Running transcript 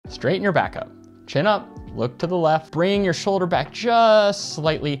Straighten your back up, chin up, look to the left, bring your shoulder back just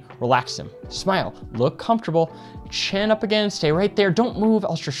slightly, relax them, smile, look comfortable, chin up again, stay right there, don't move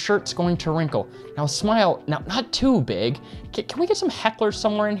else your shirt's going to wrinkle. Now smile, now not too big. Can we get some hecklers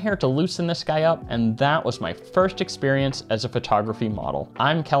somewhere in here to loosen this guy up? And that was my first experience as a photography model.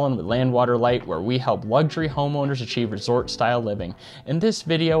 I'm Kellen with Land Water Light, where we help luxury homeowners achieve resort style living. In this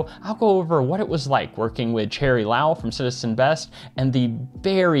video, I'll go over what it was like working with Cherry Lau from Citizen Best and the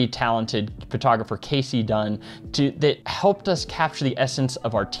very talented photographer Casey Dunn that helped us capture the essence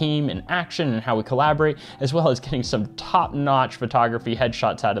of our team in action and how we collaborate, as well as getting some top-notch photography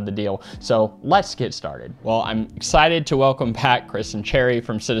headshots out of the deal. So let's get started. Well, I'm excited to welcome back Chris and Cherry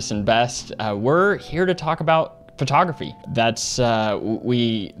from Citizen Best. We're here to talk about photography. This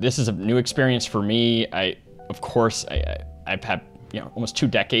is a new experience for me. Of course, I've had almost 2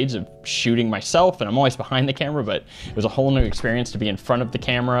 decades of shooting myself, and I'm always behind the camera, but it was a whole new experience to be in front of the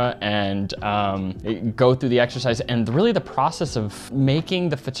camera and go through the exercise and really the process of making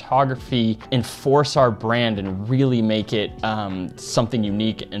the photography enforce our brand and really make it something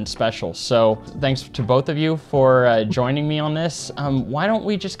unique and special. So thanks to both of you for joining me on this. Why don't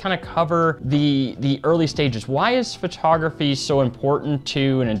we just kind of cover the early stages? Why is photography so important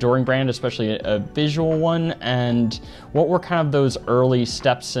to an enduring brand, especially a visual one, and what were kind of those early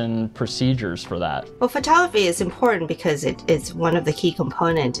steps and procedures for that? Well, photography is important because it is one of the key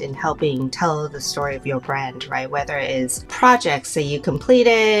components in helping tell the story of your brand, right? Whether it is projects that you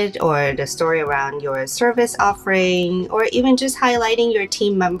completed or the story around your service offering, or even just highlighting your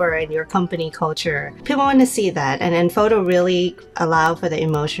team member and your company culture. People want to see that, and then photo really allow for the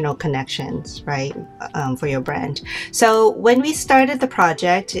emotional connections, right? For your brand. So when we started the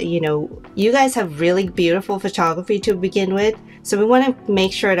project, you guys have really beautiful photography to begin with. So we want to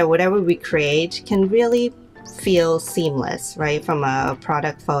make sure that whatever we create can really feel seamless, right? From a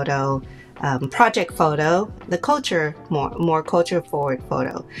product photo, project photo, the culture, more culture forward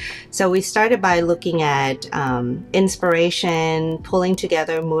photo. So we started by looking at inspiration, pulling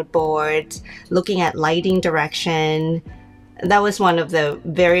together mood boards, looking at lighting direction. That was one of the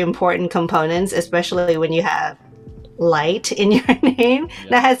very important components, especially when you have light in your name.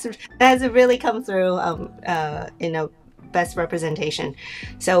 Yeah. That has really come through in a best representation.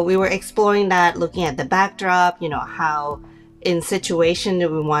 So we were exploring that, looking at the backdrop, how in situation do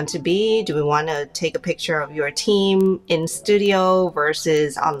we want to be? Do we want to take a picture of your team in studio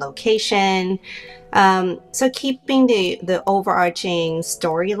versus on location? So keeping the overarching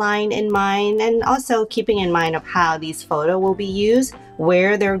storyline in mind, and also keeping in mind of how these photos will be used,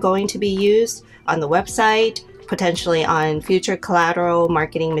 where they're going to be used on the website, potentially on future collateral,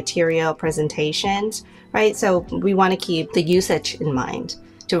 marketing material, presentations, right? So we want to keep the usage in mind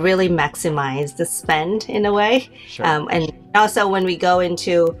to really maximize the spend in a way. Sure. And also when we go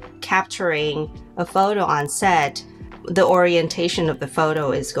into capturing a photo on set, the orientation of the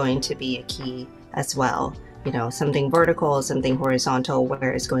photo is going to be a key as well. Something vertical, something horizontal,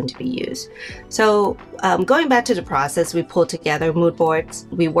 where it's going to be used. So going back to the process, we pull together mood boards.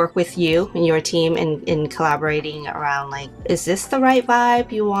 We work with you and your team in collaborating around, like, is this the right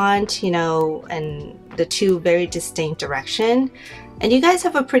vibe you want, and the two very distinct direction. And you guys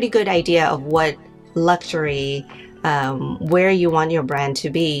have a pretty good idea of what luxury, where you want your brand to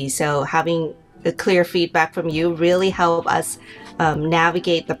be. So having the clear feedback from you really help us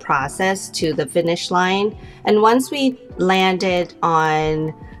navigate the process to the finish line. And once we landed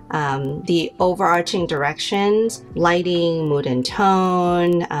on the overarching directions, lighting, mood and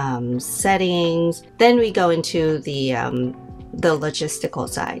tone, settings, then we go into the logistical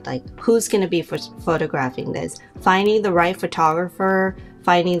side, like who's going to be photographing this, finding the right photographer,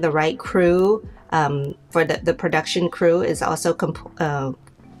 finding the right crew. For the production crew is also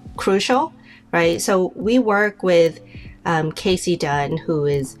crucial, right? So we work with Casey Dunn, who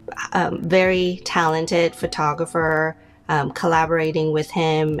is a very talented photographer, collaborating with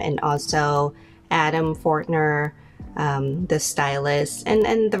him, and also Adam Fortner, the stylist,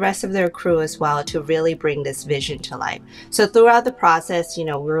 and the rest of their crew as well, to really bring this vision to life. So throughout the process, we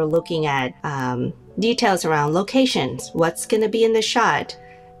were looking at details around locations, what's going to be in the shot,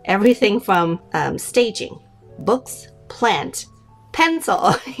 everything from staging, books, plant,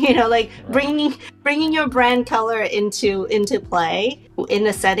 pencil, bringing your brand color into play in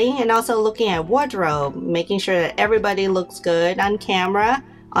the setting, and also looking at wardrobe, making sure that everybody looks good on camera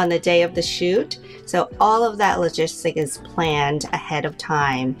on the day of the shoot. So all of that logistic is planned ahead of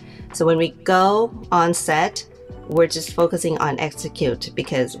time. So when we go on set, we're just focusing on execute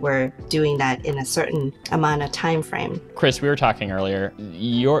because we're doing that in a certain amount of time frame. Chris, we were talking earlier.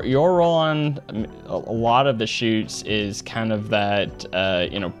 Your role on a lot of the shoots is kind of that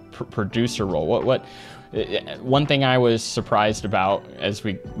producer role. One thing I was surprised about as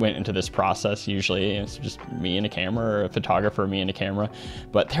we went into this process, usually it's just me and a camera, or a photographer, me and a camera,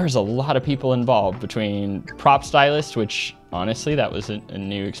 but there's a lot of people involved, between prop stylist, which honestly, that was a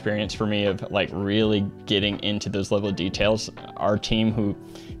new experience for me, of like really getting into those level of details. Our team, who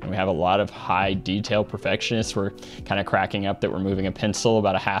we have a lot of high detail perfectionists, were kind of cracking up that we're moving a pencil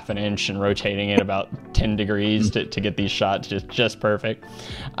about a half an inch and rotating it about 10 degrees to get these shots just perfect.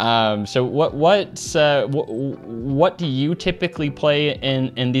 So what do you typically play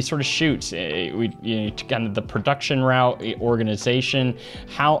in these sort of shoots? Kind of the production route, organization.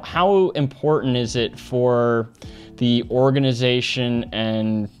 How important is it for the organization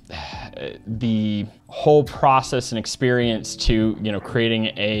and the whole process and experience to creating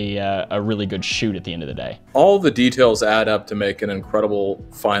a really good shoot at the end of the day? All the details add up to make an incredible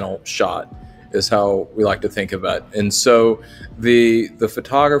final shot, is how we like to think of it. And so the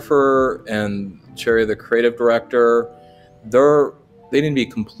photographer and Cherry, the creative director, they need to be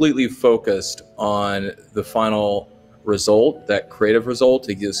completely focused on the final result, that creative result,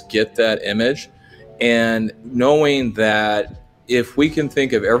 to just get that image. And knowing that if we can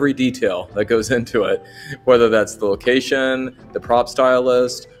think of every detail that goes into it, whether that's the location, the prop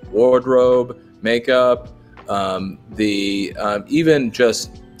stylist, wardrobe, makeup, even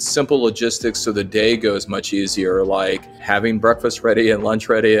just simple logistics so the day goes much easier, like having breakfast ready and lunch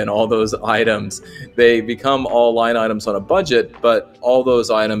ready and all those items, they become all line items on a budget, but all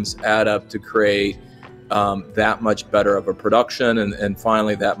those items add up to create that much better of a production, and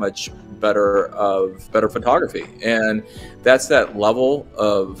finally that much better photography. And that's that level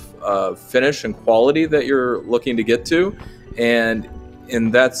of finish and quality that you're looking to get to, and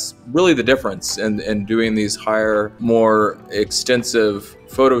that's really the difference in doing these higher, more extensive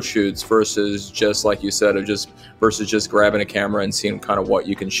photo shoots versus just, like you said, versus just grabbing a camera and seeing kind of what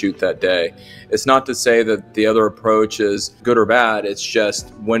you can shoot that day. It's not to say that the other approach is good or bad. It's just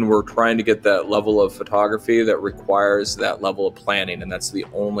when we're trying to get that level of photography that requires that level of planning, and that's the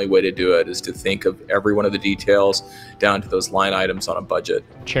only way to do it, is to think of every one of the details down to those line items on a budget.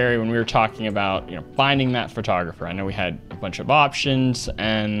 Cherry, when we were talking about finding that photographer, I know we had a bunch of options,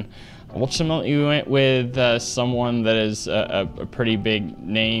 and ultimately we went with someone that is a pretty big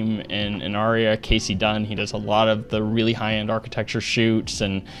name in our area, Casey Dunn. He does a lot of the really high-end architecture shoots,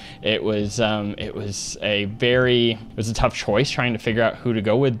 and it was a tough choice trying to figure out who to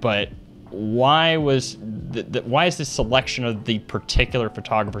go with. But why is the selection of the particular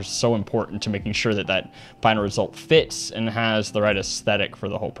photographer so important to making sure that final result fits and has the right aesthetic for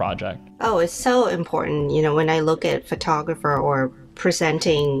the whole project? Oh, it's so important. When I look at photographer or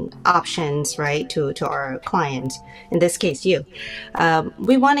presenting options, right, to our clients, in this case you,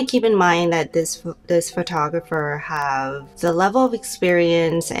 we want to keep in mind that this photographer have the level of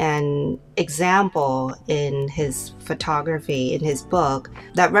experience and example in his photography, in his book,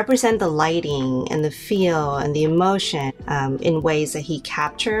 that represent the lighting and the feel and the emotion in ways that he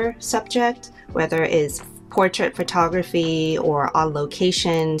capture subject, whether it's portrait photography or on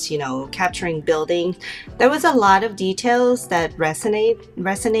locations, capturing buildings. There was a lot of details that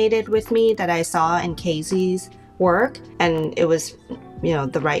resonated with me that I saw in Casey's work, and it was,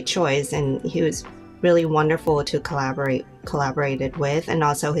 the right choice. And he was really wonderful to collaborated with, and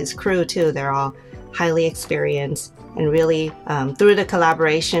also his crew too. They're all highly experienced, and really through the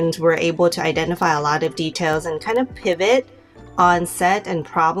collaborations, we're able to identify a lot of details and kind of pivot on set and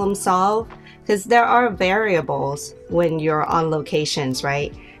problem solve. Because there are variables when you're on locations,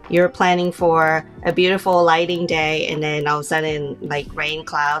 right? You're planning for a beautiful lighting day, and then all of a sudden, like, rain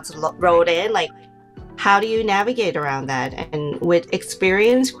clouds rolled in. Like, how do you navigate around that? And with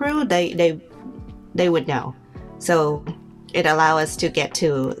experienced crew, they would know. So it allows us to get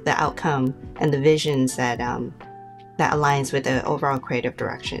to the outcome and the visions that aligns with the overall creative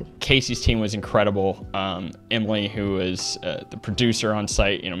direction. Casey's team was incredible. Emily, who was the producer on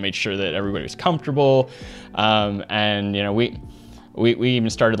site, made sure that everybody was comfortable. And we even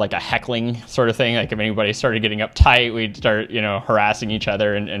started like a heckling sort of thing. Like if anybody started getting uptight, we'd start harassing each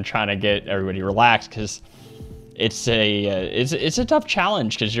other and trying to get everybody relaxed, because it's a tough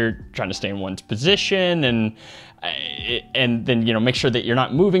challenge, because you're trying to stay in one's position and then make sure that you're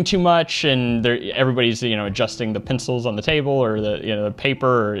not moving too much, and everybody's adjusting the pencils on the table, or the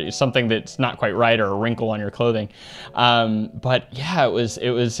paper, or something that's not quite right, or a wrinkle on your clothing. But yeah, it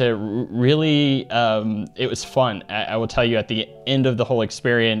was a really it was fun. I will tell you, at the end of the whole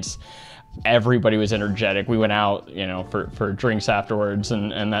experience, everybody was energetic. We went out, you know, for drinks afterwards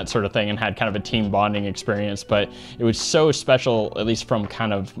and that sort of thing, and had kind of a team bonding experience. But it was so special, at least from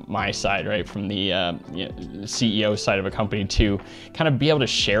kind of my side, right, from the you know, CEO side of a company, to kind of be able to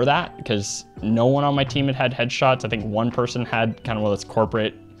share that, because no one on my team had headshots. I think one person had kind of one of those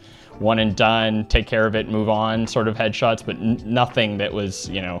corporate one and done, take care of it, move on sort of headshots, but nothing that was,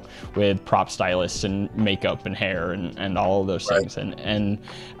 you know, with prop stylists and makeup and hair and all of those things. And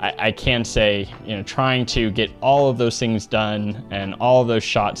I can say, you know, trying to get all of those things done and all of those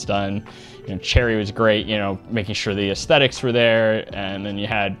shots done, you know, Cherry was great, you know, making sure the aesthetics were there, and then you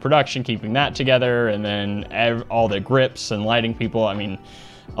had production keeping that together, and then all the grips and lighting people. I mean,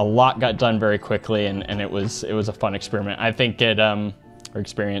 a lot got done very quickly, and it was a fun experiment. I think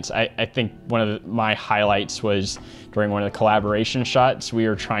I think one of my highlights was during one of the collaboration shots. We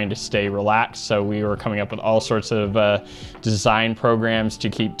were trying to stay relaxed, so we were coming up with all sorts of design programs to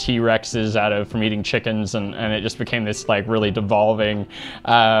keep T-Rexes from eating chickens, and it just became this like really devolving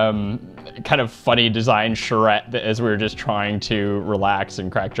kind of funny design charrette as we were just trying to relax and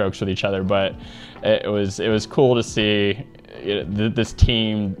crack jokes with each other. But it was cool to see this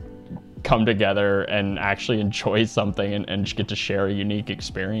team come together and actually enjoy something and get to share a unique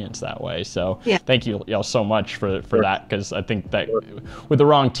experience that way. So yeah, thank you y'all so much for that, because I think that with the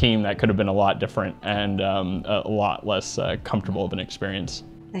wrong team, that could have been a lot different and a lot less comfortable of an experience.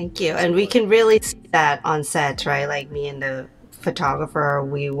 Thank you. And we can really see that on set, right? Like me and the photographer,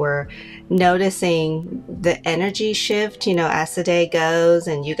 we were noticing the energy shift, you know, as the day goes,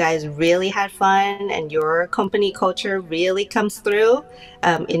 and you guys really had fun, and your company culture really comes through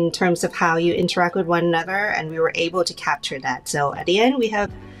in terms of how you interact with one another, and we were able to capture that. So at the end, we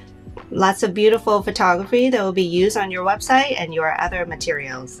have lots of beautiful photography that will be used on your website and your other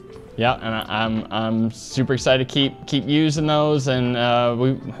materials. Yeah, and I'm super excited to keep using those, and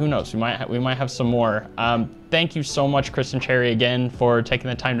who knows, we might have some more. Thank you so much, Chris and Cherry, again for taking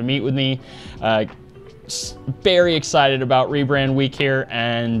the time to meet with me. Very excited about Rebrand Week here,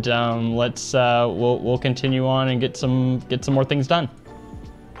 and we'll continue on and get some more things done.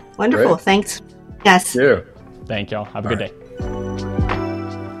 Wonderful. Great. Thanks. Yes. Thank you. Thank y'all. Have a good day.